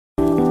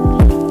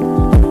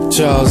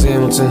Charles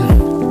Hamilton.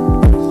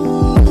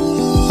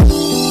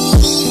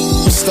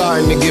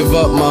 Starting to give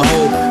up my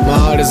hope. My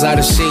heart is out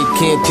of shape,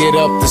 can't get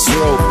up this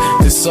rope.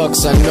 This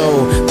sucks, I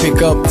know,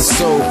 pick up the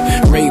soap.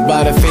 Raped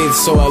by the faith,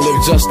 so I live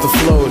just to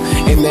float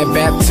in that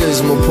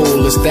baptismal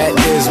pool, it's that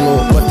dismal.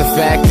 But the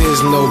fact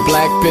is, no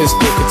black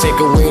pistol could take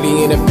away the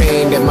inner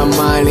pain that my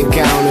mind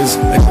encounters.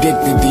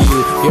 Addicted to you,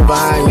 you're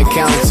behind the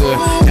counter.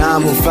 Now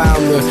I'm who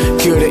found the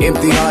cure to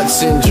empty heart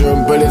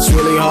syndrome. But it's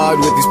really hard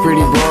with these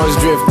pretty bras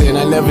drifting.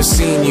 I never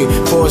seen you,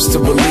 forced to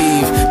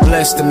believe.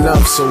 Blessed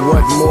enough, so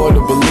what more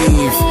to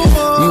believe?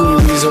 You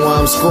the reason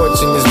why I'm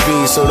scorching this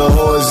beast, so the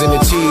whores and the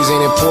cheese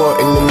ain't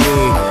important to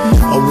me.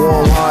 A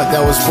warm heart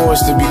that was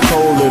forced to be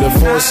colder. The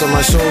force on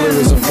my shoulder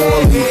is a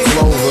 4-leaf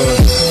clover.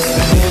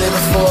 I did it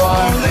before,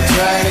 I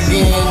tried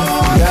again.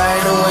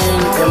 Dying to win,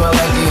 am I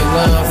lucky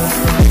enough?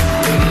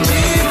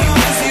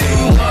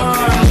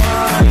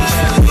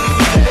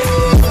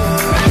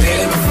 I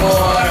did it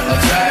before, I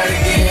tried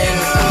again.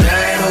 I'm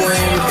dying to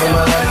win, am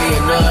I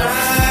lucky enough?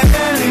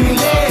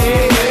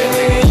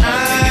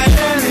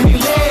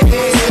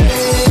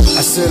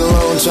 I sit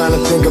alone trying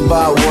to think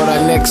about what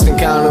our next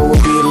encounter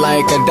would be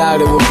like. I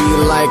doubt it would be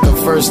like a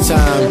first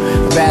time.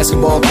 A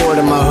basketball court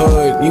in my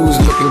hood, you was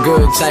looking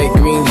good, tight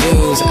green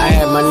jeans. I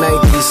had my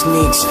Nike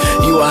sneaks,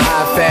 you were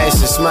high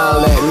fashion,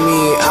 smile at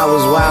me, I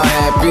was wild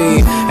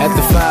happy. At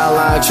the foul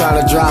line trying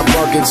to drop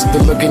buckets,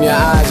 the look in your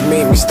eyes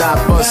made me stop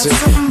busting.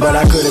 But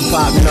I couldn't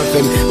pop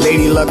nothing,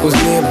 Lady Luck was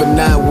near but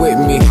not with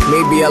me.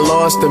 Maybe I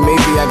lost her,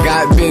 maybe I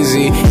got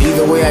busy.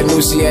 Either way I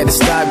knew she had to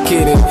stop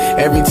kidding.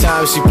 Every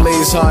time she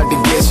plays hard to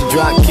get, she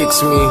drop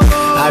kicks me.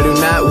 I do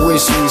not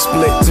wish we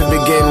split to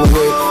begin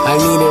with. I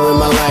need her in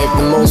my life,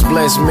 the most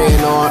blessed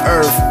man on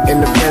earth,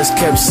 and the best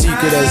kept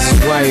secret as his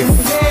wife.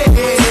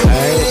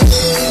 Alright?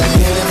 I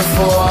did it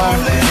before, I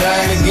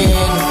tried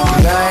again.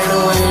 Dying to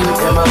win,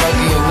 am I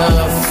lucky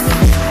enough?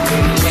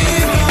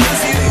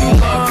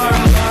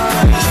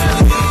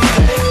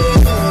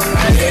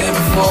 I did it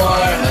before,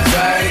 I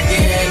tried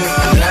again.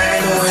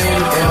 Dying to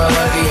win, am I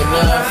lucky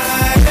enough?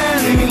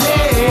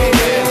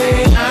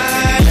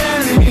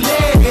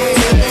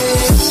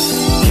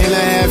 Can I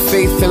have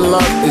faith and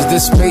luck? Is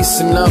this space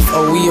enough?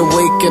 Are we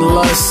awake in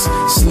lust?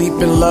 Sleep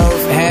in love,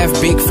 half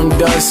baked from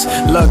dust.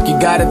 Luck, you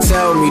gotta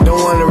tell me,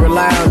 don't wanna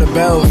rely on the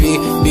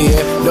Bellevue,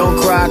 dear. Don't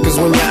cry, cause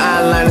when your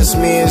eyeliner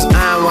smears,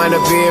 I wind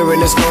up here in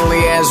this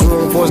lonely ass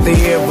room, forced to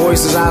hear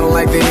voices I don't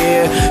like to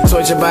hear.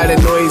 Tortured by the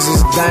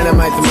noises,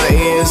 dynamite in my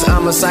ears.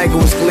 I'm a psycho,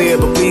 it's clear,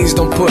 but please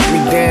don't put me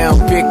down.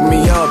 Pick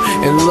me up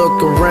and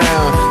look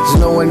around. There's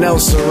no one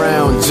else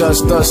around,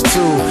 just us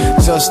two.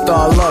 Just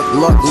our luck,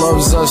 luck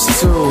loves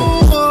us too.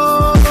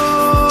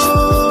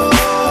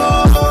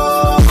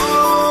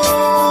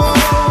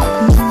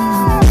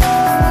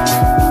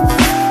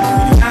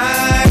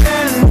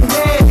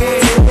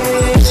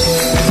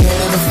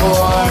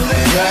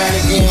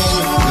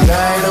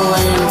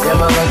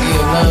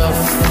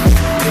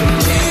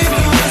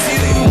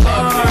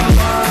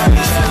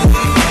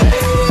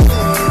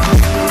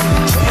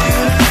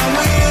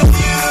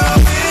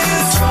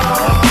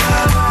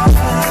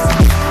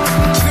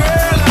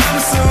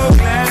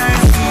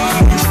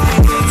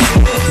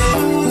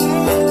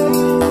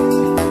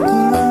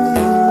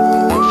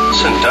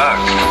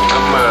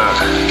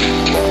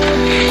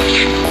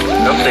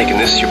 I'm thinking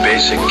this is your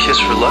basic kiss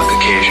for luck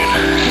occasion.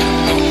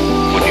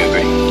 Wouldn't you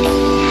agree?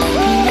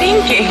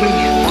 Thinking?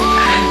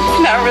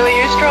 Not really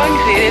your strong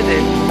suit, is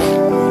it?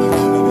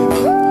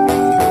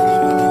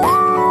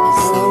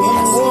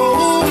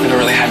 Never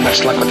really had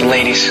much luck with the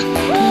ladies.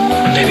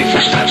 Maybe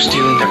first time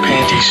stealing their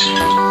panties.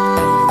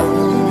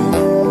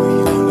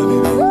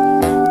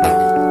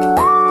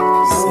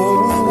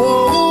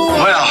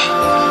 Well,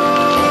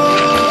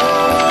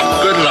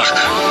 good luck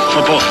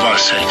for both of our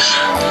sakes.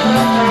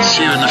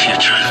 See you in the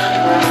future.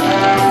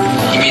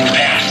 You mean the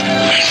past?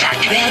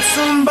 Exactly.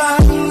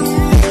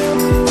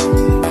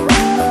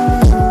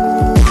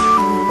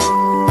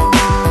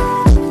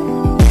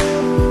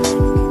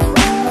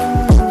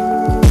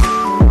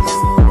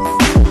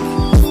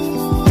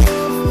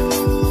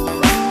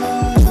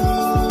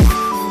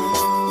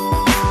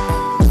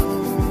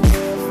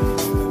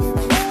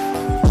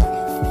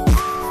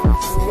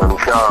 Young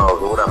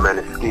Charles, what up, man?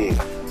 It's Steve.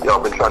 Yo,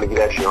 I've been trying to get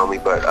at you, homie,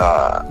 but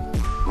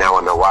now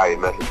I know why your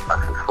message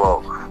box is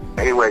full.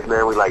 Anyways,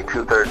 man, we like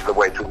 2/3 of the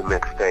way through the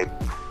mixtape,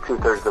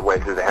 2/3 of the way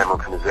through the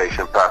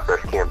Hamiltonization process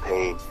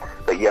campaign.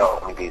 But yo,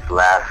 I need these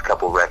last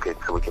couple records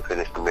so we can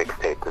finish the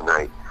mixtape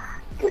tonight.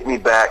 Hit me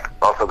back.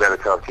 Also got to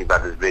talk to you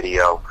about this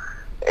video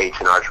H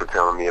and Arch were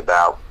telling me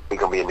about. We're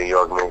going to be in New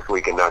York next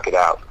week and knock it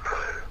out.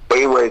 But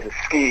anyways, it's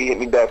Ski. Hit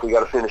me back. We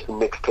got to finish the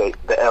mixtape,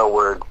 the L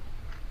word.